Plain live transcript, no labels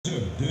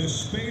De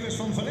spelers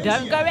van Valencia.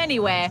 Don't go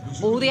anywhere.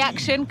 All the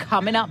action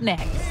coming up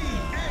next.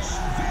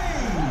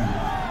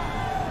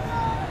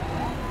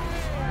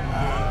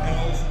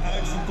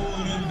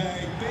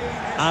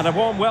 And a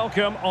warm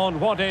welcome on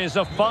what is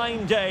a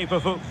fine day for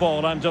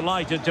football. I'm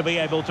delighted to be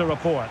able to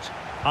report.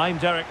 I'm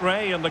Derek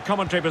Ray in the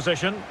commentary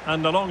position,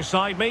 and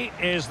alongside me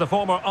is the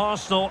former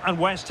Arsenal and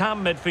West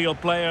Ham midfield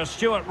player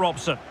Stuart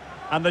Robson.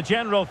 And the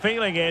general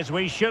feeling is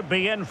we should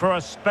be in for a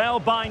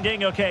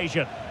spellbinding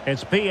occasion.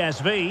 It's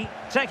PSV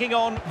taking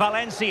on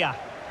Valencia.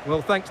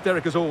 Well, thanks,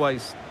 Derek, as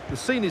always. The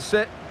scene is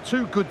set,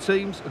 two good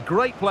teams, a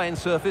great playing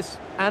surface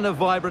and a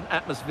vibrant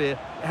atmosphere.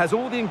 It has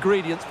all the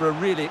ingredients for a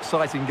really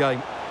exciting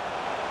game.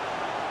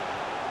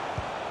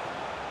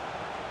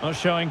 Well,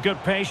 showing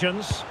good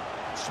patience.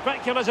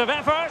 Speculative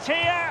effort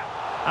here.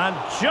 And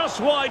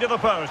just wide of the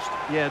post.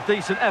 Yeah,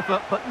 decent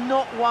effort, but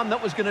not one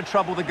that was going to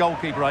trouble the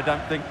goalkeeper, I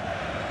don't think.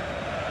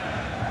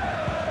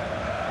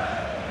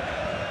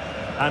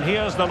 And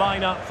here's the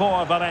lineup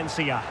for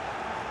Valencia.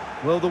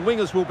 Well, the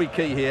wingers will be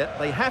key here.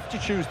 They have to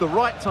choose the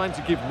right time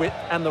to give width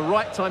and the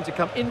right time to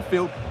come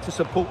infield to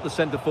support the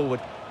centre forward.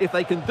 If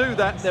they can do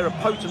that, they're a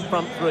potent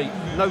front three.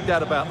 No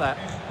doubt about that.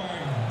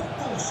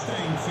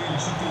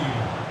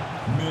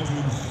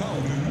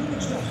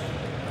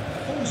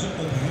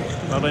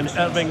 Well, in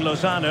Irving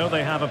Lozano,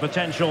 they have a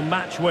potential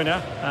match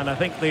winner, and I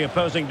think the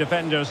opposing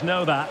defenders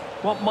know that.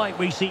 What might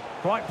we see?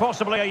 Quite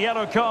possibly a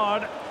yellow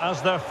card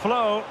as their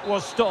flow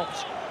was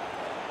stopped.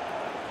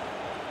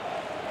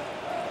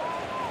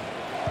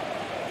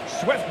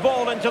 Swift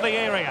ball into the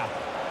area.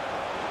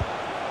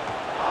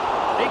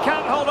 He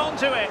can't hold on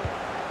to it.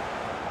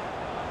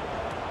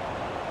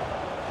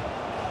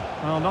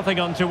 Well, nothing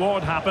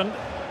untoward happened.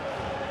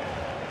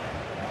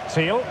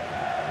 Teal.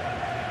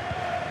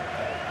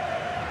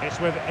 It's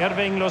with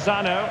Irving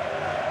Lozano.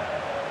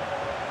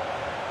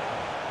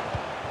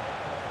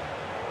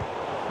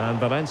 And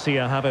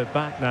Valencia have it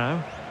back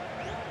now.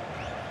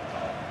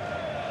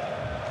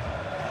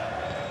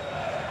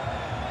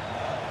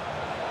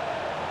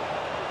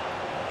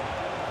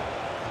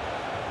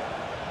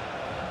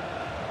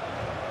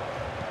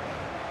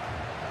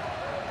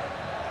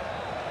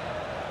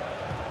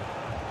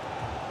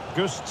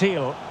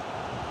 Teal.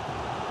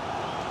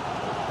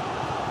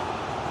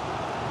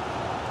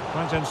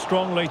 Went in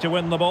strongly to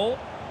win the ball.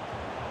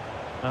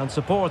 And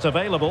support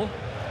available.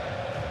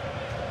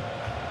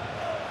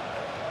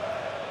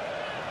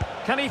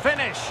 Can he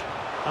finish?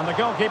 And the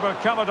goalkeeper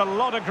covered a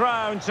lot of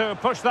ground to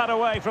push that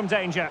away from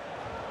danger.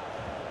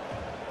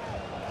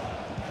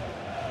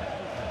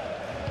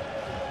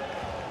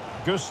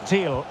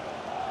 Teal.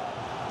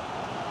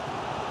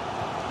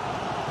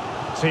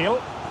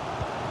 Teal.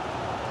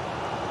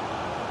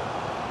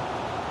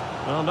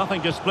 Well,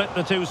 nothing to split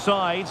the two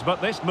sides,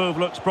 but this move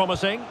looks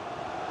promising.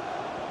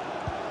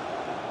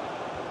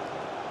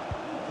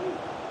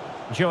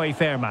 Joey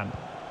Fairman.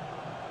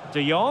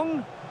 De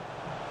Jong.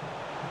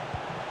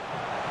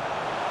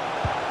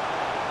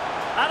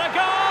 And a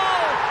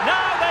goal!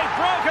 Now they've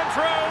broken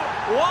through.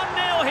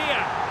 1-0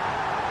 here.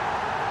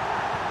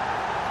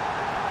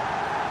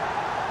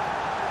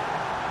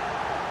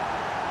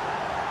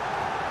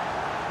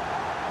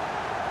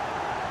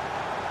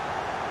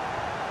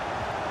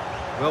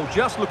 Well,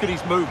 just look at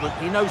his movement.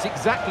 He knows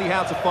exactly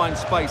how to find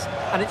space,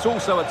 and it's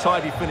also a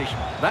tidy finish.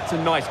 That's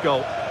a nice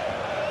goal.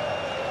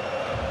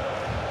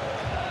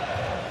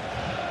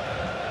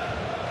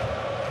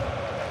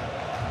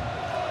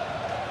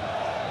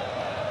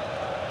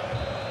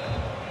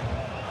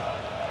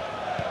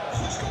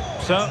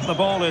 So, the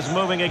ball is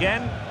moving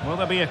again. Will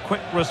there be a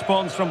quick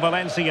response from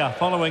Valencia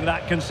following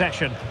that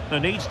concession? There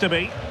needs to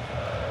be.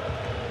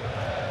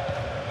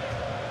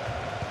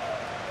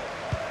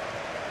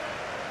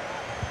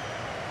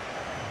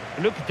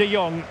 Luke de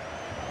Jong.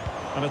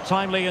 And a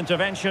timely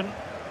intervention.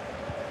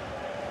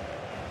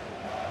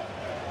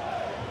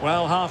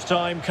 Well,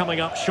 half-time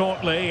coming up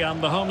shortly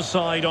and the home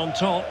side on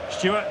top.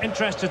 Stuart,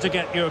 interested to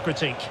get your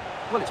critique.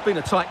 Well, it's been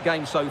a tight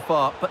game so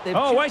far, but they've...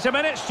 Oh, wait a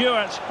minute,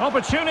 Stuart.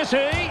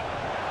 Opportunity.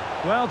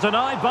 Well,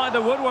 denied by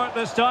the woodwork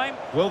this time.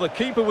 Well, the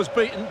keeper was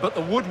beaten, but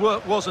the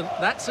woodwork wasn't.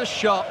 That's a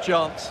sharp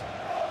chance.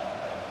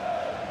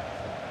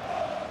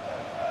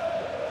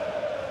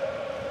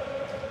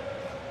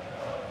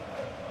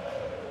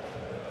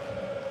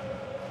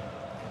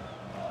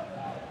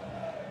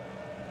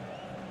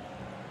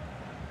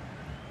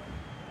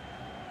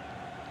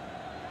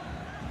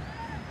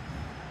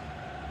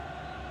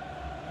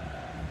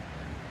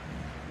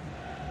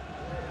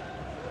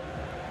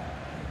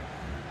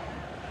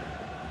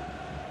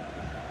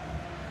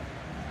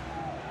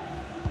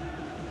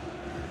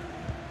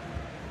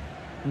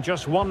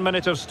 Just 1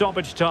 minute of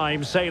stoppage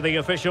time, say the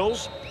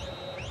officials.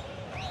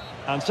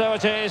 And so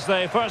it is,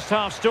 the first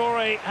half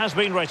story has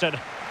been written.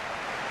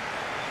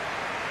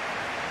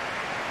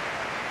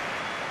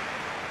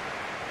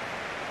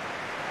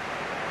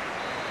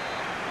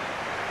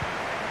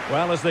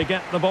 Well, as they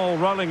get the ball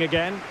rolling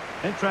again,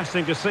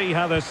 interesting to see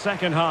how the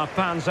second half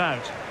pans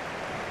out.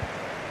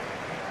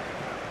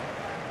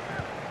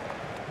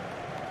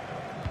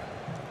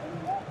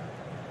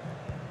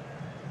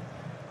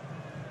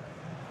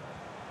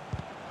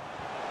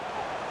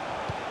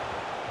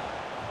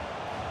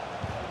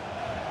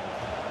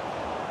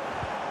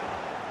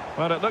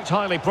 Well, it looked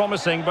highly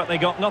promising, but they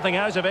got nothing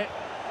out of it.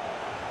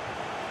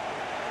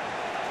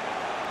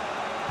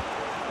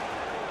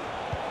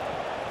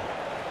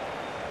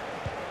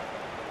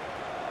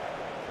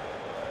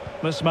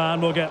 This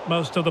man will get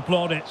most of the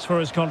plaudits for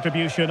his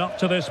contribution up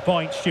to this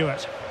point,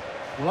 Stuart.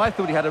 Well, I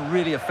thought he had a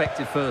really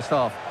effective first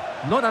half.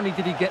 Not only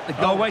did he get the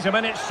goal... Oh, wait a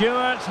minute,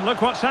 Stuart.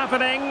 Look what's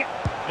happening.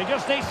 He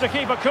just needs to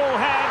keep a cool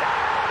head.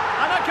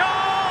 And a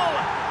goal!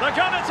 They're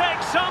going to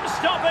take some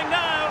stopping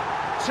now.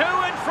 2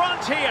 in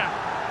front here.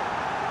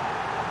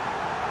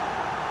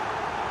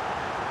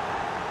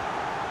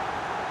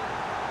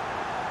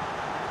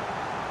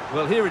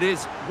 Well, here it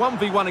is.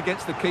 1v1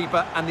 against the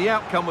keeper, and the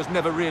outcome was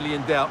never really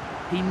in doubt.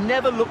 He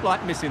never looked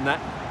like missing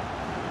that.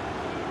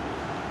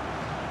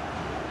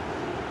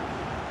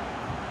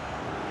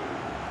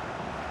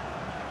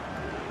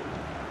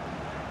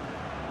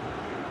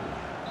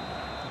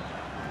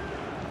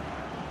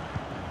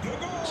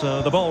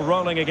 So the ball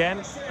rolling again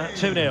at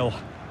 2-0.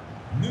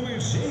 Nummer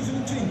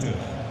 27.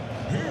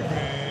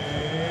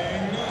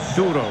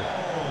 Duro.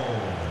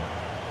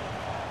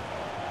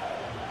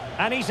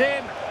 And he's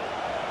in.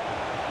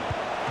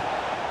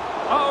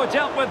 Oh,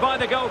 dealt with by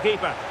the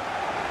goalkeeper.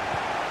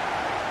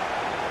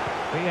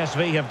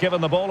 PSV have given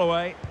the ball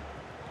away.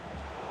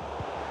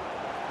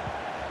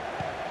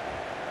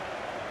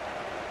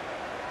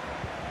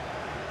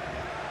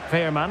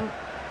 Veerman.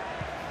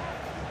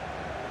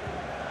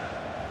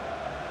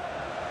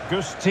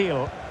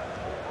 Gustil.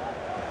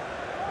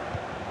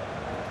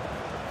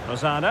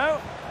 Lozano.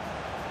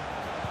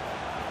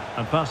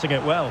 And passing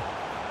it well.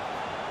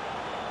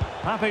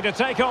 Happy to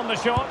take on the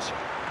shot.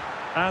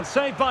 And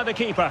saved by the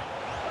keeper.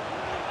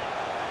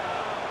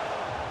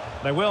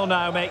 They will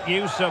now make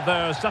use of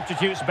their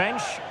substitutes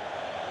bench.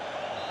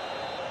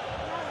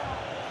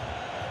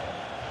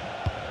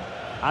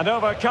 And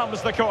over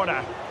comes the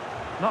corner.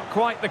 Not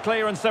quite the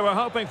clearance they were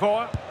hoping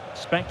for.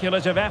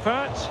 Speculative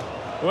effort.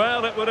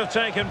 Well, it would have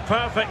taken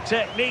perfect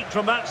technique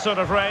from that sort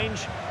of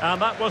range, and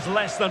that was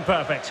less than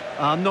perfect.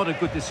 Not a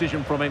good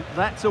decision from him.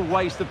 That's a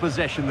waste of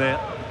possession there.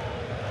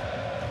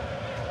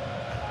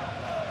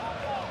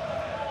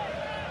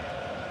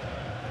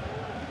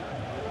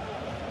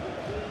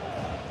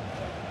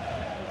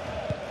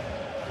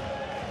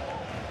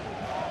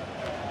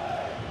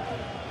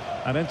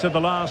 And into the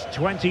last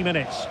 20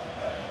 minutes.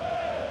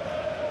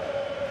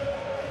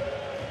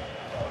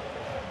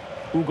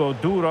 Hugo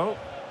Duro.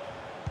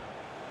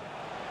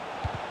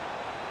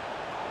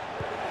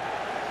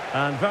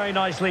 And very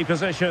nicely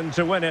positioned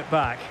to win it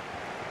back.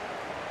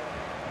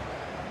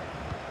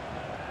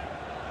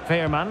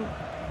 Veerman.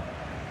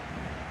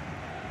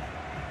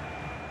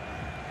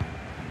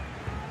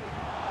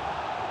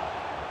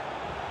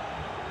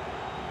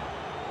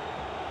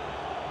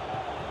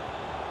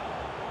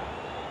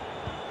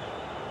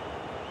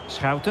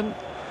 Schouten.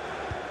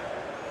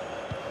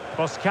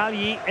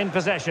 Boscagli in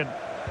possession.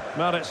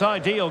 Well, it's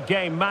ideal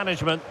game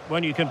management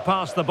when you can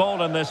pass the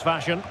ball in this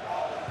fashion.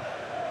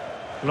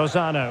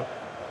 Lozano.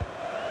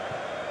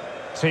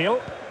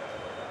 Teal.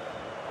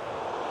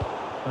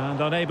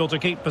 And unable to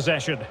keep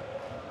possession.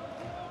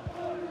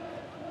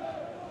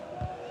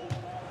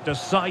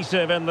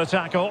 Decisive in the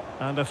tackle.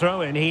 And a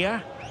throw in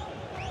here.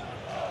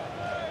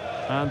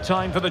 And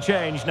time for the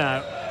change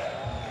now.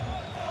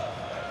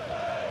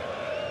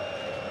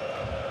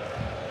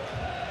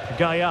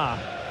 Gaia.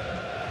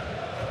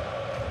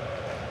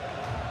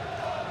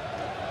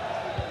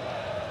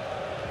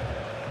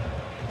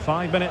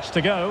 Five minutes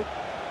to go.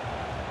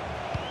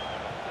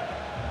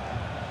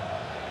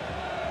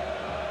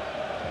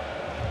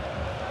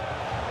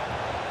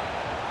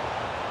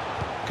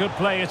 Could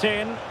play it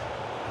in.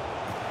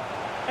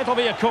 It'll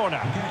be a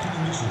corner.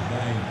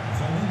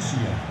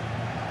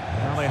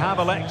 Well, they have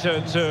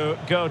elected to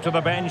go to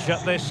the bench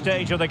at this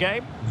stage of the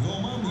game.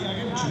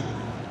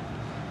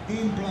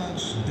 In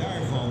plaats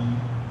daarvan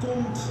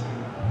komt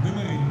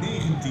nummer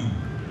 19,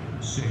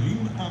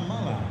 Selim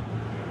Amala.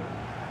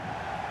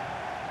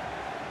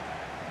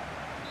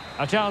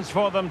 A chance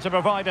for them to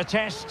provide a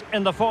test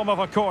in the form of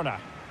a corner.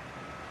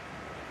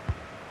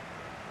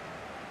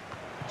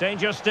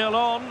 Danger still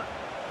on.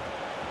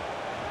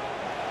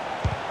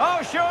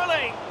 Oh,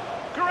 surely!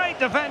 Great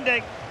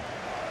defending.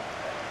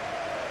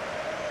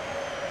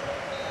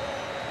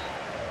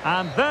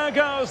 And there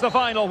goes the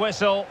final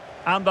whistle.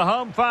 And the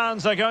home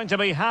fans are going to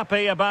be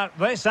happy about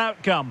this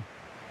outcome.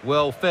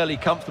 Well, fairly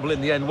comfortable in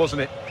the end,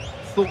 wasn't it?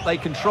 Thought they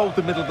controlled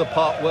the middle of the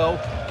park well.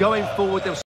 Going forward, there was